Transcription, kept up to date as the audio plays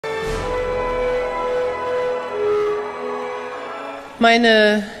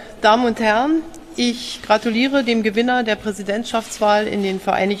Meine Damen und Herren, ich gratuliere dem Gewinner der Präsidentschaftswahl in den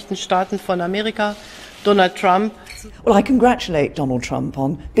Vereinigten Staaten von Amerika, Donald Trump. Well, I congratulate Donald Trump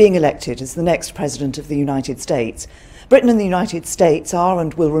on being elected as the next President of the United States. Britain and the United States are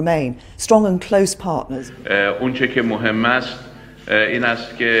and will remain strong and close partners. اونچه که مهم است این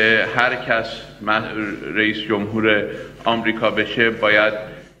است که هر کس رئیس جمهور آمریکا بشه باید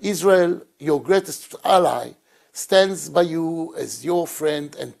Israel, your greatest ally, stands by you as your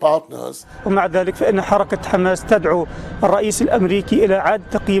friend and partners. ومع ذلك فإن حركة حماس تدعو الرئيس الأمريكي إلى إعادة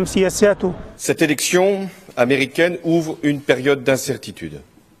تقييم سياساته. Cette élection américaine ouvre une période d'incertitude.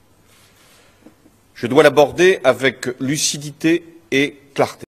 Je dois l'aborder avec lucidité et clarté.